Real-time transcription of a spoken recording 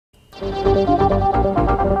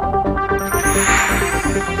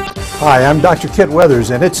Hi, I'm Dr. Kit Weathers,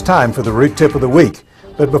 and it's time for the Root Tip of the Week.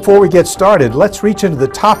 But before we get started, let's reach into the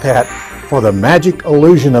top hat for the magic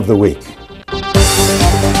illusion of the week.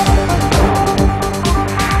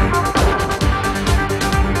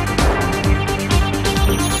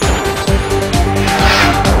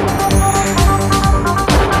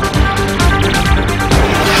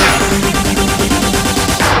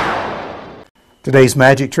 Today's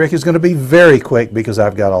magic trick is going to be very quick because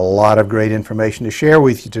I've got a lot of great information to share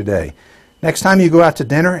with you today. Next time you go out to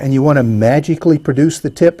dinner and you want to magically produce the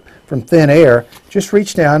tip from thin air, just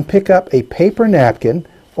reach down, pick up a paper napkin,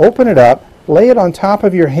 open it up, lay it on top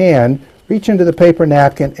of your hand, reach into the paper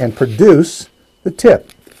napkin and produce the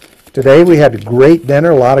tip. Today we had a great dinner,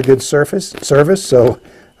 a lot of good service, so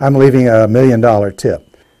I'm leaving a $1 million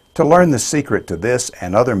tip. To learn the secret to this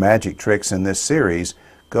and other magic tricks in this series,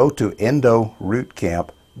 go to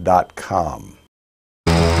EndoRootCamp.com.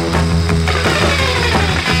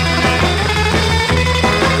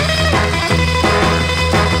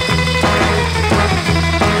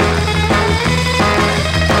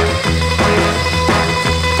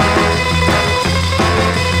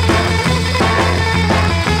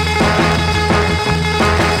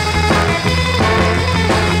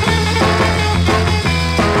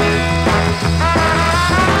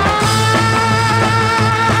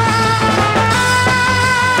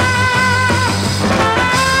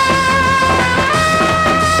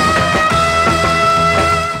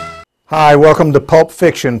 Hi, welcome to Pulp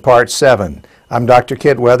Fiction Part 7. I'm Dr.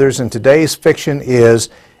 Kit Weathers, and today's fiction is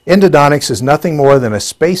Endodontics is nothing more than a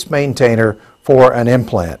space maintainer for an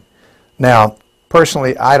implant. Now,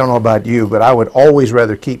 personally, I don't know about you, but I would always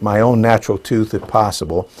rather keep my own natural tooth if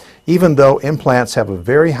possible. Even though implants have a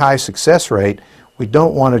very high success rate, we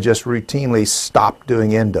don't want to just routinely stop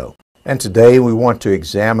doing endo. And today we want to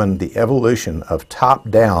examine the evolution of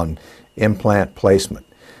top-down implant placement.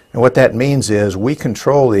 And what that means is we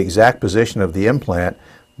control the exact position of the implant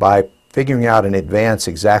by figuring out in advance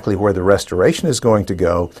exactly where the restoration is going to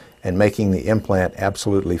go and making the implant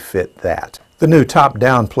absolutely fit that. The new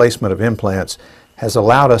top-down placement of implants has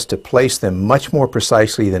allowed us to place them much more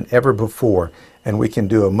precisely than ever before, and we can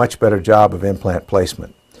do a much better job of implant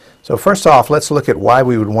placement. So first off, let's look at why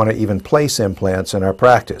we would want to even place implants in our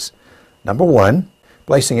practice. Number one,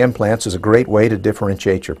 placing implants is a great way to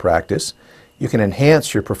differentiate your practice. You can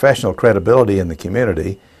enhance your professional credibility in the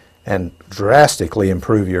community and drastically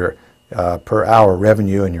improve your per hour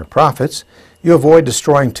revenue and your profits. You avoid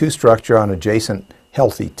destroying tooth structure on adjacent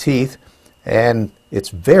healthy teeth, and it's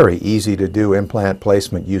very easy to do implant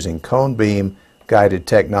placement using cone beam guided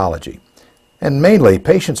technology. And mainly,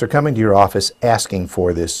 patients are coming to your office asking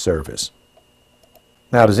for this service.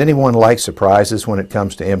 Now, does anyone like surprises when it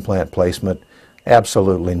comes to implant placement?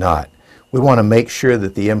 Absolutely not. We want to make sure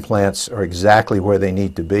that the implants are exactly where they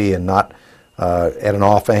need to be and not at an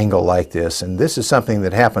off angle like this. And this is something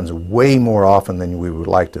that happens way more often than we would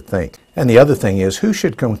like to think. And the other thing is, who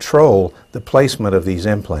should control the placement of these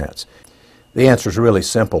implants? The answer is really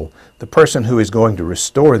simple. The person who is going to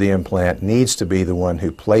restore the implant needs to be the one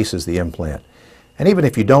who places the implant. And even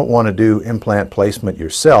if you don't want to do implant placement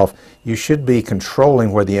yourself, you should be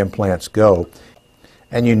controlling where the implants go.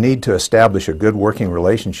 And you need to establish a good working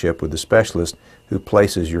relationship with the specialist who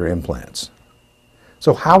places your implants.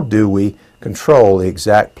 So how do we control the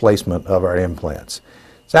exact placement of our implants?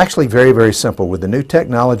 It's actually very, very simple. With the new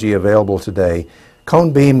technology available today,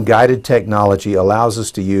 cone beam guided technology allows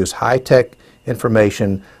us to use high-tech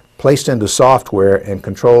information placed into software and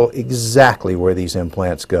control exactly where these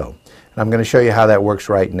implants go. And I'm going to show you how that works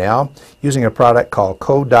right now using a product called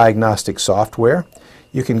CoDiagnostic Software.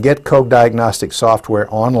 You can get CoDiagnostic Software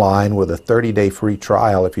online with a 30-day free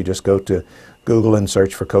trial if you just go to Google and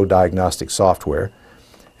search for CoDiagnostic Software.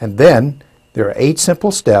 And then there are 8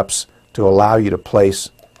 simple steps to allow you to place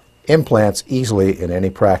implants easily in any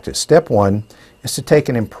practice. Step 1 is to take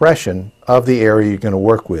an impression of the area you're going to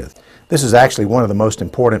work with. This is actually one of the most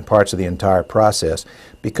important parts of the entire process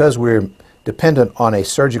because we're dependent on a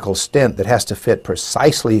surgical stent that has to fit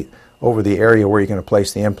precisely over the area where you're going to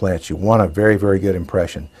place the implants. You want a very, very good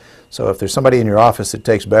impression. So if there's somebody in your office that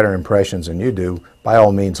takes better impressions than you do, by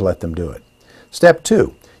all means let them do it. Step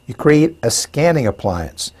 2, you create a scanning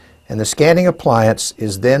appliance. And the scanning appliance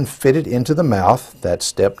is then fitted into the mouth. That's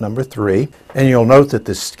step number 3. And you'll note that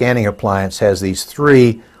the scanning appliance has these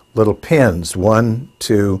 3 little pins, 1,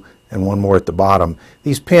 2, and 1 more at the bottom.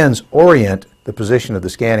 These pins orient the position of the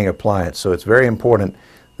scanning appliance, so it's very important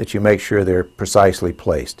that you make sure they're precisely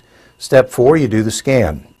placed. Step 4, you do the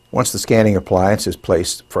scan. Once the scanning appliance is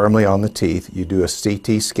placed firmly on the teeth, you do a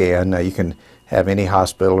CT scan. Now you can have any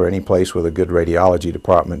hospital or any place with a good radiology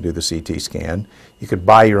department do the CT scan. You could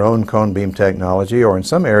buy your own cone beam technology, or in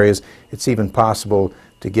some areas it's even possible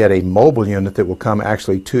to get a mobile unit that will come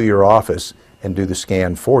actually to your office and do the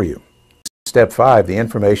scan for you. Step 5, the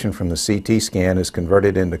information from the CT scan is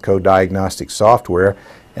converted into Co-Diagnostic software,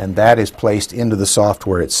 and that is placed into the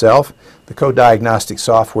software itself. The Co-Diagnostic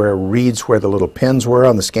software reads where the little pins were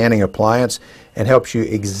on the scanning appliance and helps you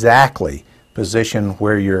exactly position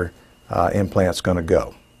where your implant's going to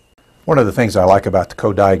go. One of the things I like about the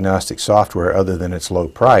Co-Diagnostic software, other than its low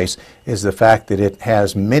price, is the fact that it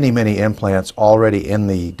has many implants already in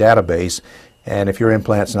the database, and if your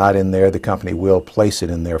implant's not in there, the company will place it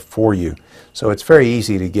in there for you. So it's very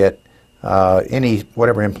easy to get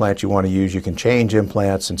whatever implant you want to use. You can change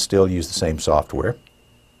implants and still use the same software.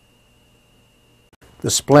 The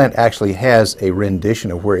splint actually has a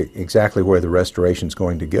rendition of exactly where the restoration is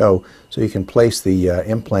going to go, so you can place the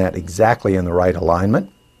implant exactly in the right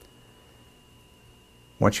alignment.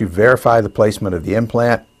 Once you verify the placement of the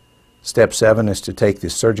implant, step 7 is to take the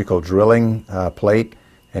surgical drilling plate,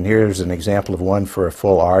 and here's an example of one for a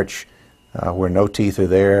full arch where no teeth are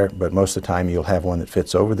there, but most of the time you'll have one that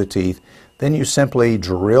fits over the teeth. Then you simply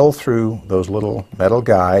drill through those little metal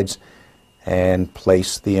guides and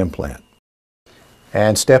place the implant.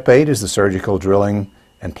 And step 8 is the surgical drilling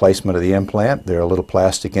and placement of the implant. There are little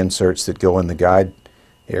plastic inserts that go in the guide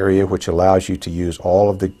area, which allows you to use all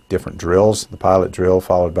of the different drills, the pilot drill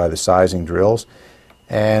followed by the sizing drills,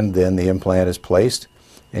 and then the implant is placed.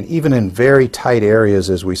 And even in very tight areas,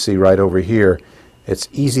 as we see right over here, it's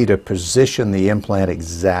easy to position the implant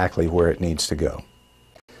exactly where it needs to go.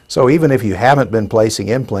 So even if you haven't been placing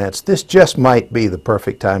implants, this just might be the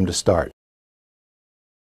perfect time to start.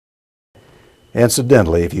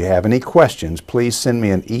 Incidentally, if you have any questions, please send me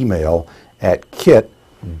an email at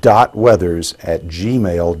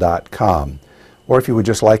kit.weathers@gmail.com. Or if you would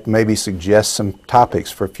just like to maybe suggest some topics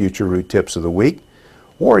for future Root Tips of the Week,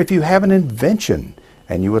 or if you have an invention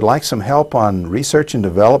and you would like some help on research and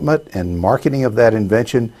development and marketing of that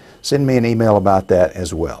invention, send me an email about that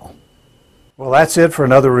as well. Well, that's it for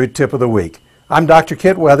another Root Tip of the Week. I'm Dr.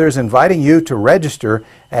 Kit Weathers, inviting you to register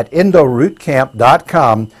at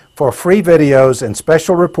EndoRootCamp.com for free videos and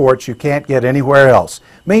special reports you can't get anywhere else.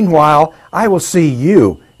 Meanwhile, I will see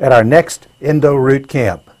you at our next Endo Root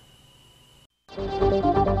Camp.